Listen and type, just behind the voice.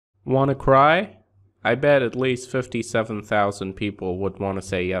WannaCry? I bet at least 57,000 people would want to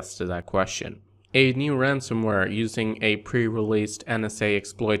say yes to that question. A new ransomware using a pre-released NSA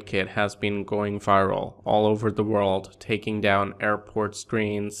exploit kit has been going viral all over the world, taking down airport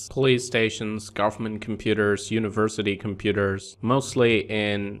screens, police stations, government computers, university computers, mostly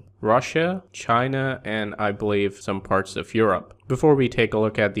in Russia, China, and I believe some parts of Europe. Before we take a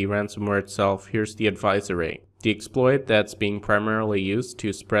look at the ransomware itself, here's the advisory. The exploit that's being primarily used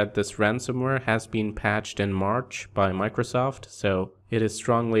to spread this ransomware has been patched in March by Microsoft, so it is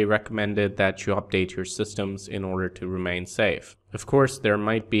strongly recommended that you update your systems in order to remain safe. Of course, there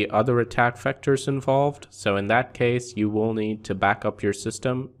might be other attack vectors involved, so in that case, you will need to back up your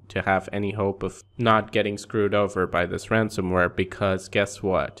system to have any hope of not getting screwed over by this ransomware, because guess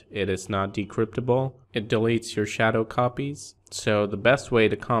what? It is not decryptable. It deletes your shadow copies. So the best way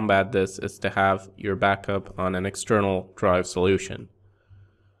to combat this is to have your backup on an external drive solution.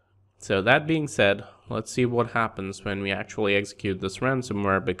 So that being said, let's see what happens when we actually execute this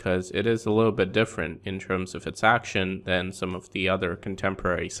ransomware, because it is a little bit different in terms of its action than some of the other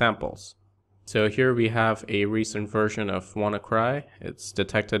contemporary samples. So here we have a recent version of WannaCry. It's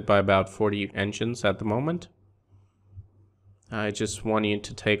detected by about 40 engines at the moment. I just want you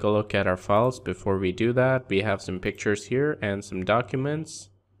to take a look at our files. Before we do that, we have some pictures here and some documents.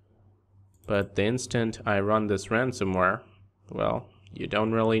 But the instant I run this ransomware, well, you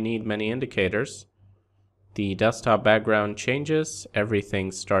don't really need many indicators. The desktop background changes,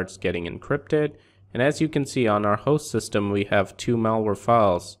 everything starts getting encrypted, and as you can see on our host system, we have 2 malware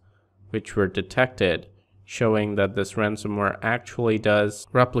files which were detected, showing that this ransomware actually does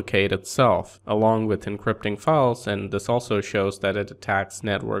replicate itself along with encrypting files, and this also shows that it attacks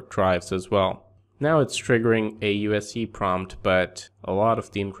network drives as well. Now it's triggering a USE prompt, but a lot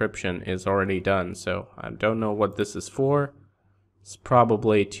of the encryption is already done, so I don't know what this is for. It's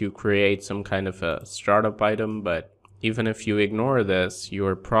probably to create some kind of a startup item, but even if you ignore this,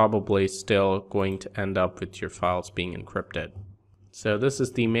 you're probably still going to end up with your files being encrypted. So this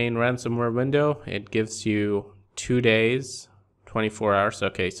is the main ransomware window. It gives you 2 days, 24 hours.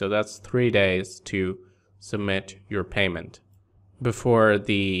 Okay, so that's 3 days to submit your payment before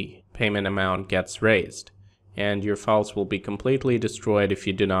the payment amount gets raised. And your files will be completely destroyed if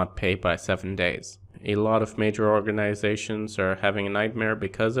you do not pay by 7 days. A lot of major organizations are having a nightmare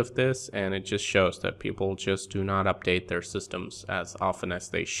because of this, and it just shows that people just do not update their systems as often as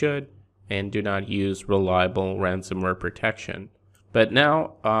they should and do not use reliable ransomware protection. But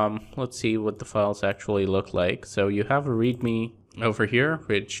now, let's see what the files actually look like. So you have a README over here,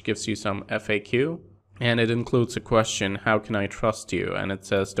 which gives you some FAQ, and it includes a question, how can I trust you? And it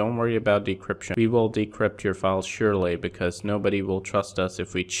says, don't worry about decryption. We will decrypt your files surely, because nobody will trust us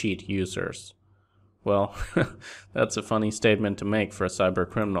if we cheat users. Well, that's a funny statement to make for a cyber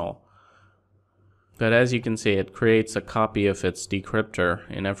criminal. But as you can see, it creates a copy of its decryptor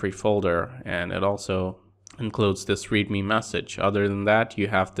in every folder, and it also includes this README message. Other than that, you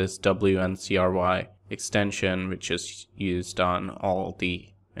have this WNCRY extension, which is used on all the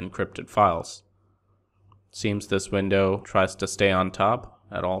encrypted files. Seems this window tries to stay on top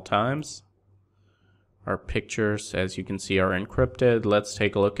at all times. Our pictures, as you can see, are encrypted. Let's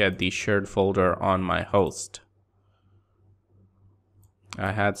take a look at the shared folder on my host.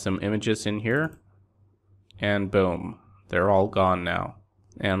 I had some images in here, and boom, they're all gone now.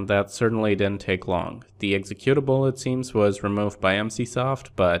 And that certainly didn't take long. The executable, it seems, was removed by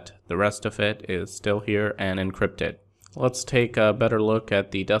MCSoft, but the rest of it is still here and encrypted. Let's take a better look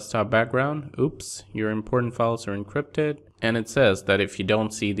at the desktop background. Oops, your important files are encrypted. And it says that if you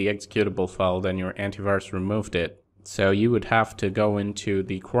don't see the executable file, then your antivirus removed it. So you would have to go into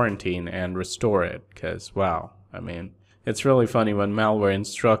the quarantine and restore it, because wow, I mean, it's really funny when malware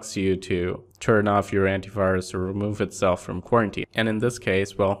instructs you to turn off your antivirus or remove itself from quarantine. And in this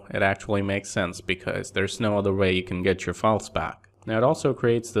case, well, it actually makes sense because there's no other way you can get your files back. Now it also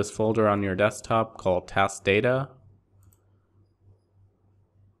creates this folder on your desktop called task data.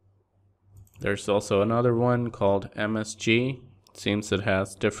 There's also another one called MSG. It seems it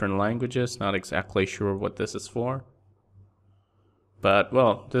has different languages, not exactly sure what this is for. But,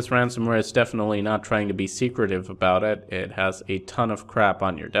 well, this ransomware is definitely not trying to be secretive about it. It has a ton of crap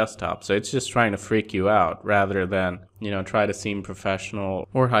on your desktop, so it's just trying to freak you out rather than, try to seem professional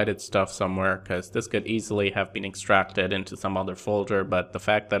or hide its stuff somewhere, because this could easily have been extracted into some other folder, but the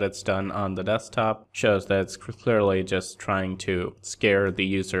fact that it's done on the desktop shows that it's clearly just trying to scare the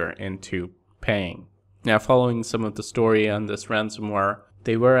user into paying. Now, following some of the story on this ransomware,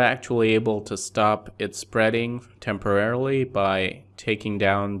 they were actually able to stop it spreading temporarily by taking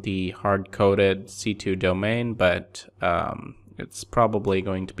down the hard-coded C2 domain, but it's probably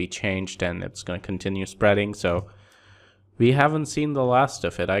going to be changed and it's going to continue spreading. So we haven't seen the last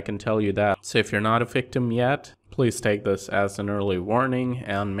of it, I can tell you that. So if you're not a victim yet, please take this as an early warning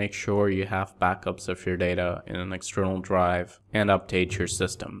and make sure you have backups of your data in an external drive and update your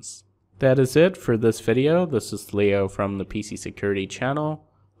systems. That is it for this video. This is Leo from the PC Security channel.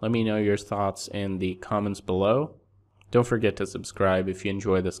 Let me know your thoughts in the comments below. Don't forget to subscribe if you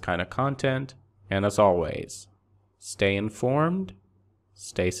enjoy this kind of content. And as always, stay informed,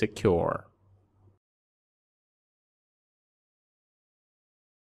 stay secure.